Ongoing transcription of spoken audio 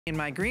in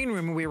my green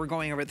room when we were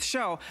going over the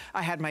show,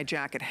 I had my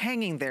jacket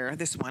hanging there,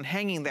 this one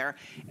hanging there,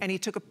 and he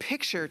took a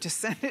picture to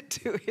send it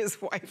to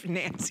his wife,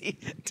 Nancy,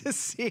 to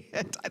see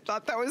it. I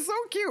thought that was so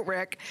cute,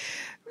 Rick.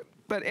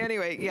 But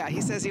anyway, yeah,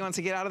 he says he wants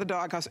to get out of the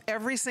doghouse.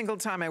 Every single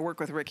time I work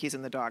with Rick, he's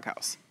in the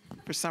doghouse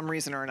for some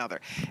reason or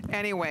another.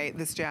 Anyway,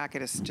 this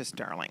jacket is just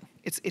darling.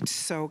 It's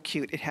so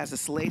cute. It has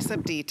this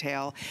lace-up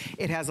detail.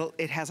 It has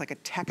like a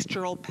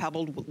textural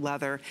pebbled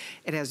leather.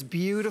 It has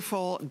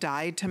beautiful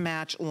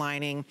dyed-to-match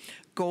lining,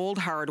 gold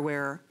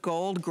hardware,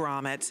 gold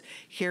grommets.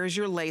 Here's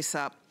your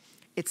lace-up.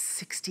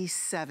 It's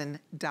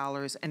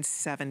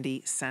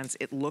 $67.70.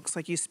 It looks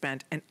like you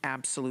spent an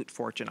absolute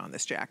fortune on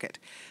this jacket.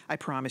 I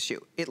promise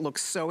you. It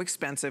looks so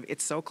expensive.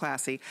 It's so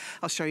classy.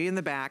 I'll show you in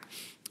the back.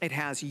 It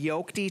has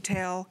yoke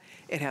detail.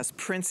 It has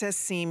princess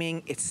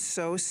seaming. It's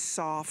so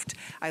soft.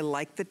 I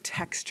like the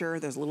texture.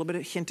 There's a little bit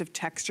of hint of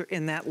texture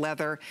in that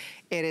leather.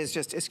 It is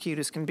just as cute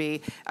as can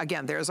be.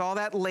 Again, there's all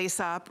that lace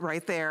up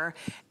right there.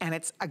 And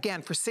it's,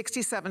 again, for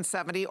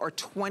 $67.70 or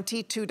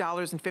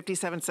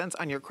 $22.57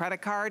 on your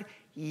credit card.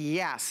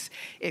 Yes,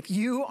 if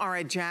you are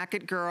a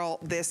jacket girl,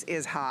 this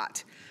is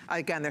hot.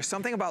 Again, there's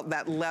something about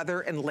that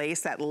leather and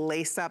lace, that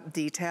lace-up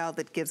detail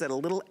that gives it a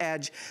little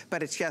edge,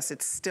 but it's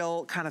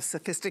still kind of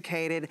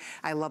sophisticated.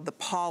 I love the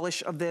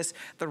polish of this.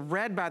 The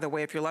red, by the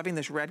way, if you're loving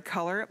this red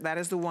color, that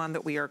is the one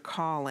that we are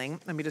calling,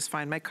 let me just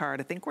find my card,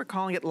 I think we're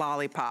calling it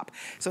Lollipop.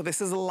 So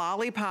this is a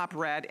Lollipop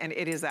red, and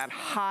it is that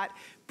hot,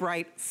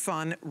 bright,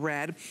 fun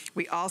red.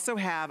 We also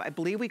have, I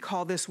believe we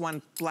call this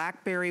one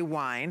Blackberry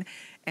Wine,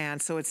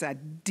 and so it's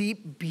that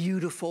deep,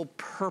 beautiful,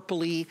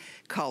 purpley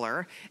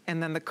color.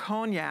 And then the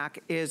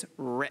cognac is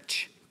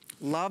rich.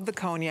 Love the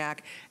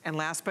cognac. And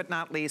last but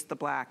not least, the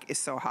black is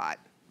so hot.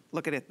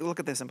 Look at it, look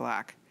at this in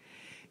black.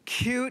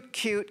 Cute,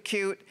 cute,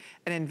 cute.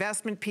 An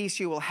investment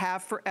piece you will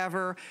have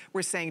forever.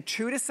 We're saying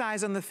true to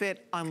size on the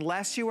fit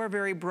unless you are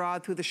very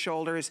broad through the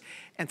shoulders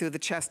and through the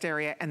chest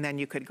area, and then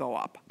you could go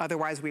up.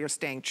 Otherwise, we are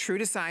staying true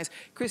to size.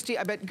 Christy,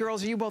 I bet,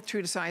 girls, are you both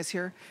true to size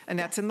here? And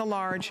that's in the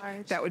large.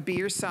 That would be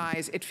your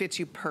size. It fits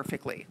you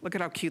perfectly. Look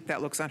at how cute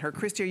that looks on her.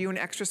 Christy, are you an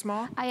extra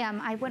small? I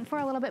am. I went for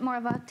a little bit more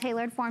of a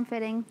tailored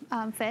form-fitting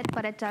fit,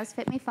 but it does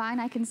fit me fine.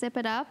 I can zip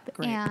it up.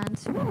 Great. And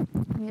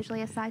I'm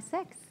usually a size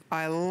 6.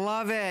 I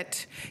love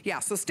it. Yeah,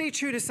 so stay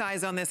true to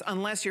size on this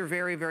unless you're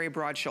very, very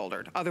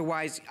broad-shouldered.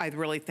 Otherwise, I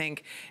really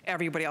think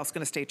everybody else is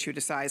gonna stay true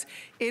to size.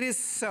 It is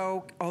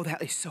so, oh,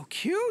 that is so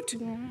cute.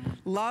 Yeah.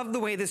 Love the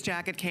way this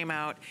jacket came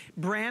out.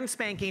 Brand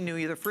spanking new.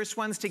 You're the first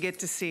ones to get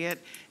to see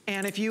it.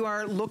 And if you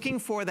are looking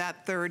for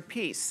that third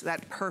piece,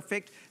 that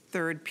perfect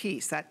third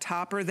piece, that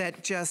topper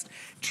that just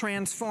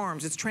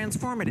transforms. It's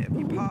transformative.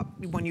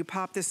 When you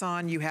pop this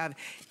on, you have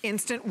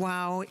instant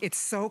wow. It's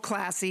so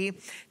classy.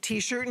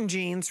 T-shirt and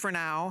jeans for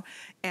now.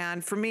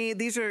 And for me,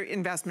 these are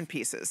investment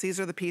pieces.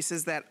 These are the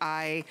pieces that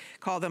I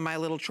call them my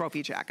little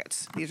trophy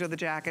jackets. These are the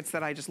jackets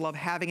that I just love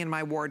having in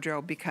my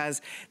wardrobe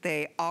because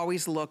they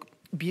always look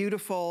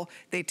beautiful.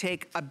 They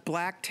take a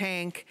black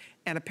tank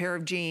and a pair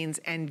of jeans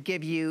and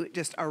give you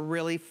just a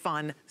really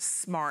fun,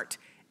 smart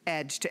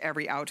edge to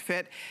every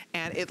outfit.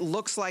 And it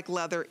looks like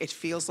leather, it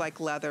feels like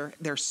leather.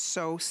 They're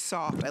so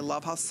soft. I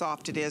love how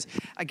soft it is.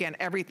 Again,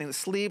 everything, the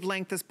sleeve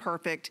length is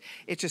perfect.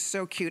 It's just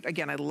so cute.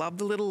 Again, I love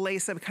the little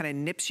lace up, it kind of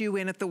nips you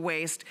in at the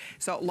waist.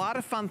 So a lot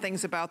of fun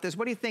things about this.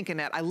 What do you think,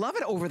 Annette? I love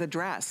it over the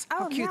dress.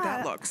 How cute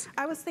that looks.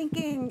 I was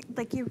thinking,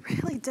 like, you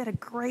really did a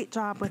great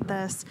job with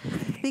this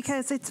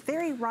because it's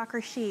very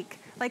rocker chic.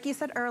 Like you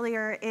said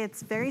earlier,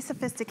 it's very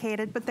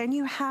sophisticated, but then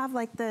you have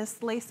like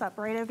this lace up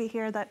right over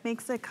here that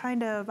makes it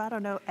kind of, I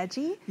don't know,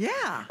 edgy.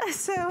 Yeah,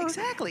 so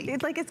exactly.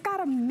 It's got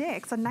a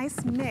mix, a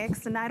nice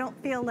mix, and I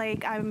don't feel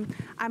like I'm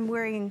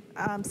wearing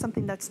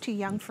something that's too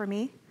young for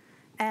me.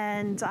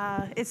 And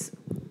it's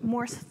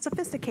more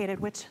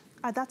sophisticated, which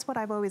that's what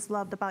I've always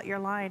loved about your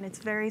line. It's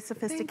very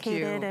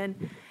sophisticated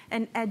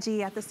and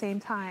edgy at the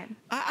same time.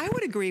 I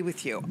would agree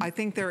with you. I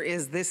think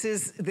this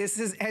is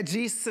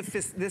edgy,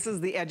 this is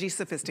the edgy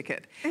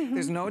sophisticate.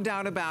 There's no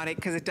doubt about it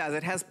because it does.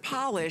 It has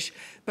polish,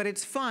 but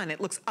it's fun.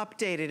 It looks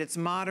updated, it's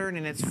modern,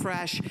 and it's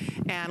fresh.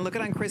 And look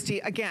at on Christy,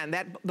 again,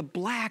 the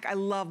black, I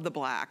love the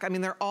black. I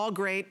mean, they're all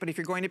great, but if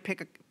you're going to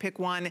pick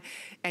one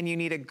and you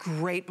need a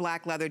great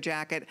black leather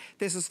jacket,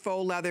 this is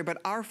faux leather, but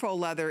our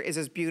faux leather is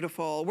as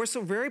beautiful. We're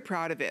so very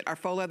proud of it. Our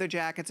faux leather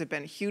jackets have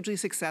been hugely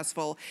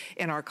successful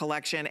in our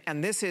collection,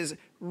 and this is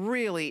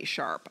really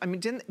sharp. I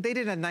mean, they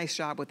did a nice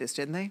job with this,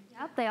 didn't they?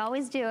 Yep, they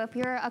always do. If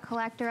you're a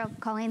collector of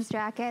Colleen's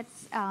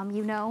jackets,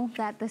 you know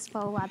that this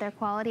faux leather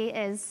quality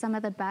is some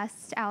of the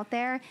best out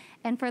there.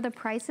 And for the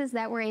prices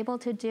that we're able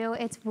to do,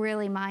 it's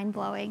really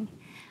mind-blowing.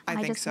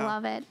 I just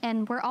love it.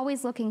 And we're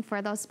always looking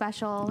for those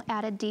special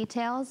added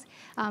details.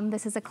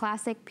 This is a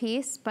classic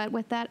piece, but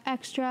with that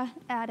extra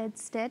added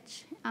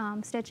stitch,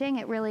 stitching,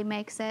 it really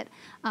makes it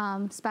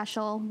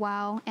special,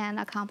 wow, and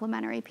a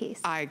complimentary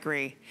piece. I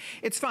agree.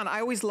 It's fun.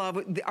 I always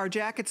love, our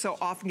jackets so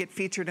often get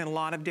featured in a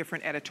lot of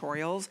different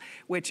editorials,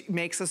 which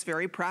makes us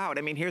very proud.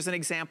 I mean, here's an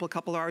example. A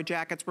couple of our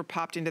jackets were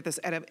popped into this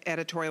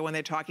editorial when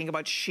they're talking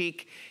about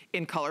chic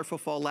in colorful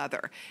faux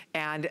leather.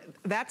 And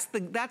that's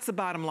the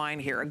bottom line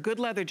here. A good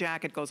leather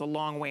jacket goes a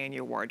long way in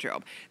your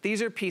wardrobe.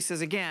 These are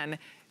pieces, again,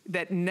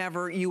 that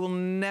you will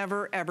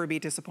never, ever be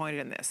disappointed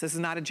in this. This is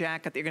not a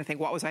jacket that you're gonna think,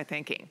 what was I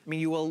thinking? I mean,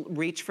 you will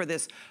reach for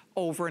this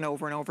over and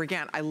over and over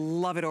again. I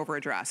love it over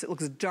a dress. It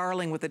looks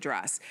darling with a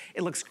dress.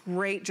 It looks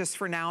great just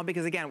for now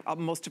because, again,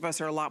 most of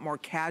us are a lot more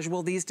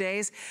casual these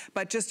days,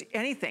 but just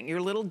anything,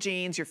 your little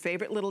jeans, your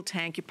favorite little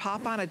tank, you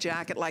pop on a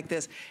jacket like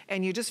this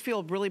and you just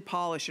feel really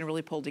polished and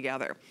really pulled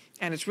together.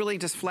 And it's really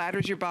just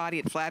flatters your body,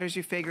 it flatters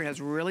your figure, it has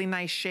really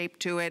nice shape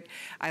to it.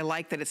 I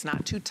like that it's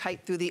not too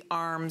tight through the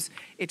arms.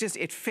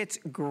 It fits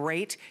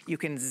great. You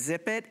can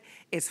zip it.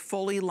 It's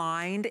fully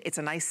lined. It's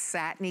a nice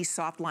satiny,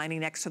 soft lining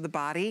next to the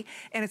body.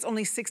 And it's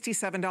only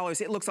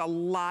 $67. It looks a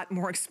lot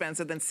more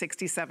expensive than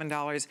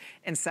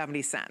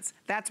 $67.70.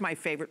 That's my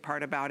favorite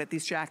part about it.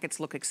 These jackets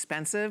look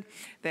expensive.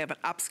 They have an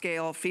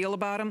upscale feel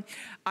about them.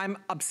 I'm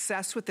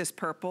obsessed with this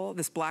purple,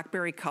 this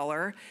blackberry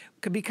color,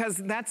 because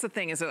that's the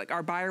thing, is that like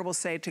our buyer will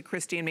say to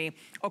Christy and me,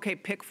 okay,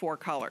 pick 4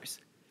 colors.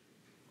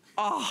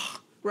 Oh,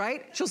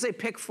 right? She'll say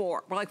pick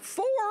 4. We're like,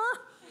 4?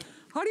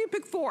 How do you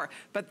pick 4?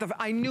 But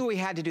I knew we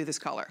had to do this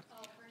color.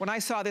 When I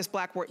saw this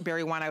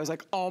blackberry one, I was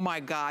like, oh my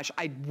gosh,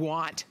 I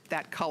want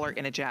that color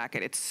in a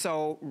jacket. It's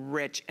so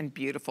rich and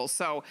beautiful.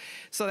 So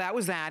that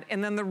was that.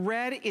 And then the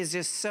red is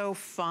just so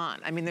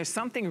fun. I mean, there's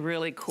something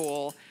really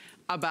cool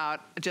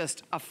about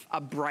just a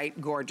bright,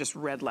 gorgeous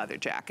red leather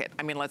jacket.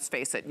 I mean, let's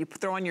face it, you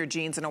throw on your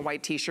jeans and a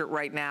white t-shirt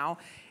right now,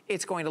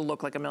 it's going to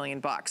look like $1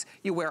 million.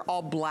 You wear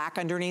all black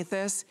underneath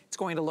this, it's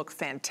going to look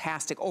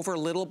fantastic. Over a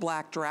little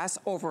black dress,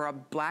 over a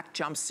black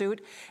jumpsuit,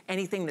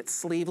 anything that's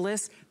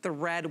sleeveless, the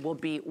red will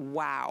be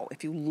wow.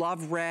 If you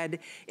love red,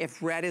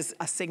 if red is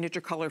a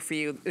signature color for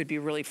you, it'd be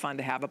really fun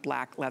to have a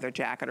black leather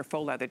jacket or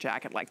faux leather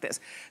jacket like this.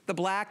 The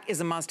black is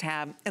a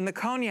must-have, and the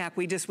cognac,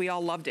 we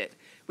all loved it.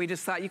 We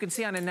just thought, you can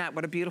see on Annette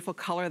what a beautiful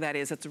color that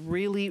is. It's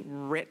really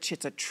rich.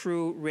 It's a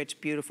true, rich,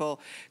 beautiful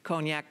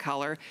cognac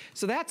color.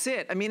 So that's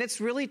it. I mean,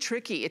 it's really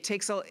tricky. It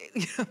takes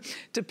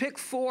to pick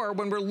 4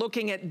 when we're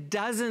looking at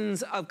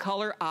dozens of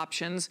color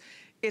options.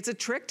 It's a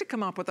trick to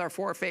come up with our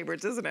 4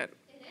 favorites, isn't it?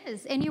 It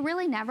is, and you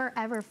really never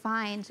ever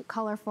find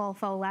colorful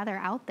faux leather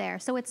out there.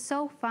 So it's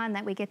so fun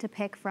that we get to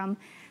pick from,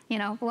 you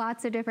know,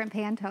 lots of different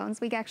Pantones.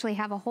 We actually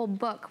have a whole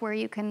book where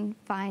you can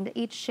find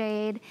each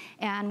shade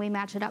and we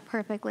match it up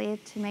perfectly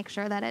to make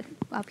sure that it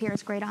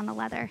appears great on the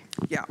leather.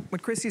 Yeah,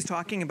 what Chrissy's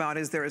talking about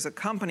is there is a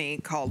company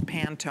called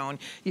Pantone.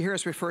 You hear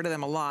us refer to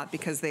them a lot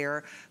because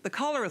they're the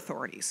color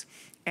authorities.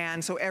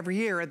 And so every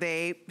year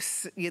they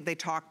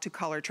talk to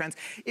color trends.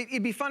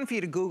 It'd be fun for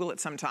you to Google it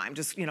sometime,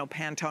 just, you know,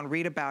 Pantone,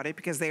 read about it,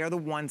 because they are the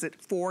ones that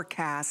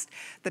forecast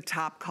the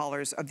top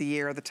colors of the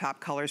year, the top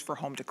colors for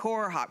home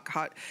decor,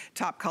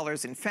 top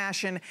colors in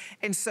fashion.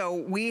 And so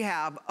we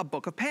have a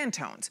book of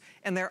Pantones,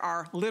 and there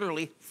are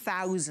literally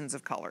thousands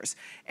of colors.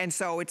 And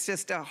so it's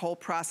just a whole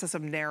process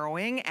of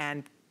narrowing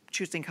and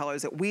choosing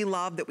colors that we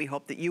love, that we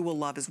hope that you will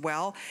love as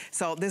well.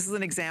 So this is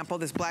an example,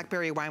 this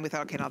blackberry wine, we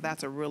thought, okay, now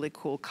that's a really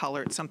cool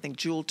color. It's something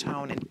jewel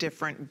tone and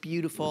different,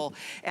 beautiful.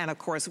 And of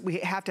course, we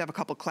have to have a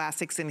couple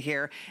classics in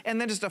here. And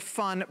then just a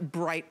fun,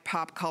 bright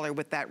pop color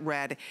with that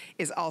red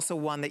is also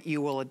one that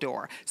you will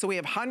adore. So we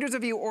have hundreds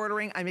of you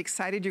ordering. I'm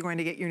excited you're going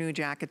to get your new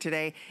jacket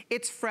today.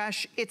 It's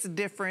fresh, it's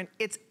different,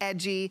 it's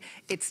edgy,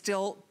 it's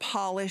still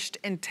polished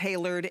and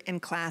tailored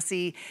and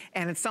classy,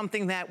 and it's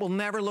something that will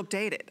never look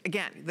dated.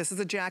 Again, this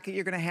is a jacket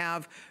you're gonna have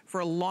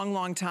for a long,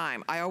 long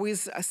time. I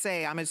always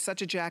say I'm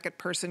such a jacket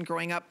person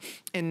growing up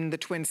in the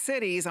Twin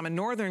Cities. I'm a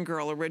northern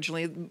girl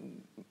originally,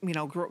 you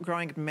know,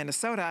 growing up in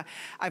Minnesota.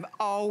 I've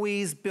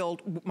always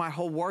built my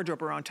whole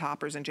wardrobe around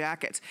toppers and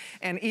jackets.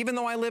 And even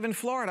though I live in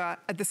Florida,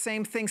 the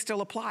same thing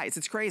still applies.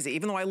 It's crazy.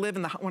 Even though I live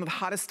in one of the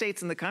hottest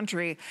states in the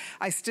country,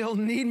 I still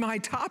need my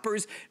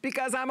toppers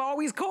because I'm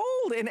always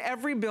cold. In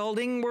every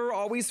building, we're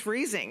always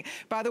freezing.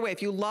 By the way,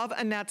 if you love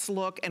Annette's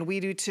look, and we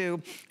do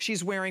too,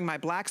 she's wearing my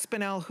black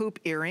spinel hoop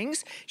earrings.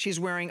 She's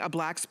wearing a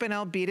black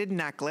spinel beaded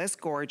necklace,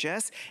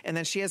 gorgeous. And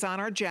then she has on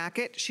our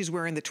jacket. She's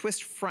wearing the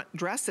twist front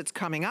dress that's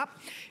coming up.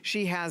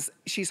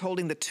 She's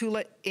holding the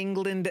Tula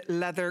England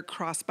leather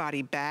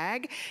crossbody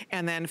bag.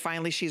 And then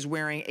finally, she's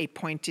wearing a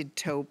pointed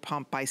toe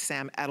pump by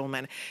Sam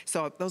Edelman.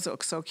 So those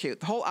look so cute.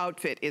 The whole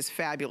outfit is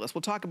fabulous.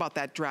 We'll talk about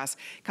that dress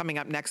coming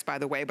up next, by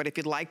the way. But if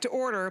you'd like to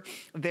order,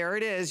 there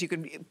it is. You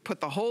can put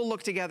the whole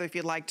look together if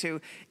you'd like to.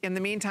 In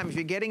the meantime, if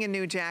you're getting a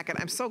new jacket,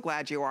 I'm so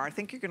glad you are. I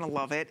think you're gonna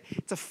love it.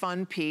 It's a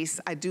fun piece.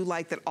 I do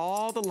like that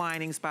all the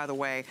linings, by the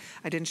way,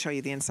 I didn't show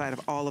you the inside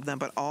of all of them,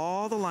 but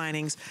all the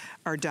linings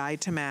are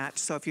dyed to match.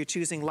 So if you're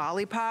choosing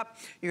lollipop,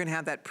 you're gonna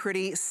have that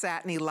pretty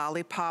satiny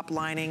lollipop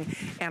lining.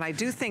 And I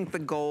do think the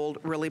gold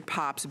really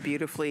pops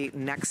beautifully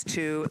next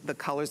to the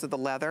colors of the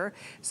leather.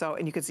 So,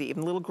 and you can see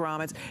even little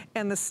grommets.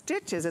 And the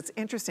stitches, it's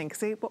interesting because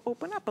they will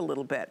open up a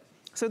little bit.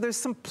 So there's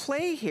some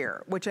play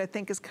here, which I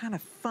think is kind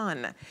of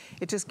fun.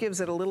 It just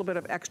gives it a little bit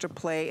of extra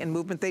play and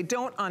movement. They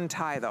don't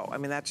untie though. I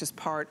mean, that's just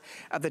part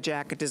of the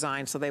jacket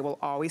design, so they will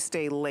always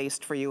stay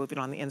laced for you. If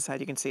you're on the inside,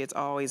 you can see it's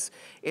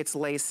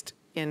laced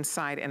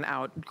inside and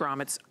out,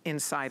 grommets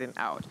inside and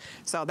out.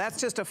 So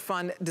that's just a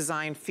fun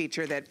design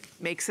feature that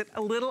makes it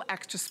a little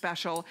extra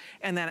special.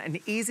 And then an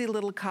easy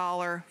little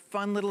collar,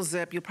 fun little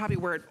zip. You'll probably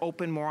wear it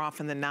open more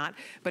often than not,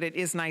 but it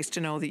is nice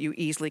to know that you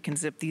easily can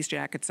zip these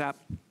jackets up.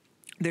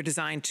 They're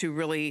designed to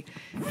really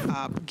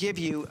give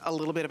you a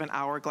little bit of an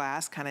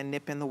hourglass, kind of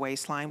nip in the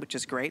waistline, which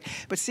is great.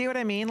 But see what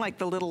I mean? Like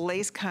the little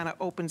lace kind of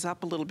opens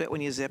up a little bit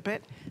when you zip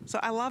it. So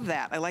I love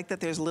that. I like that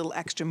there's a little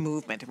extra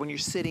movement when you're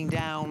sitting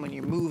down, when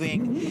you're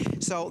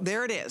moving. So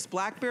there it is,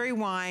 blackberry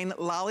wine,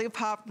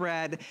 lollipop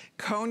red,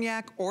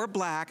 cognac or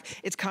black.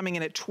 It's coming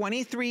in at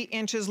 23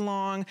 inches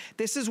long.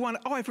 This is one,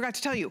 oh, I forgot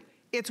to tell you,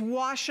 it's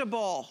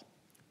washable.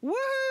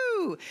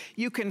 Woohoo!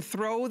 You can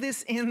throw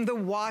this in the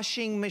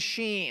washing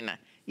machine.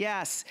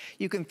 Yes,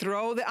 you can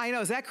throw the, I know,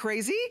 is that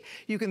crazy?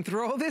 You can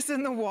throw this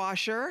in the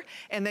washer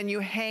and then you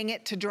hang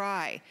it to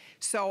dry.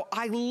 So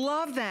I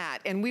love that.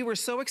 And we were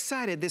so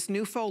excited, this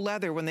new faux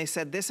leather, when they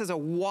said this is a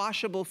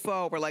washable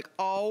faux, we're like,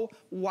 oh,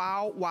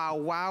 wow, wow,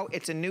 wow,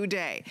 it's a new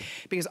day.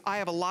 Because I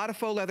have a lot of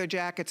faux leather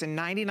jackets and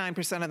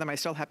 99% of them I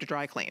still have to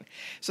dry clean.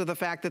 So the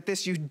fact that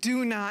this, you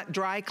do not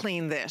dry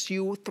clean this,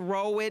 you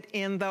throw it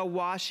in the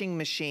washing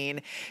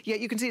machine. Yet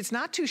you can see it's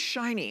not too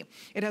shiny.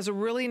 It has a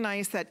really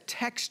nice, that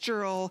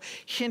textural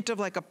hint of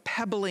like a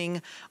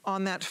pebbling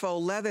on that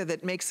faux leather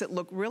that makes it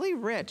look really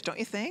rich, don't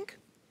you think?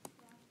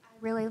 I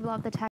really love the texture.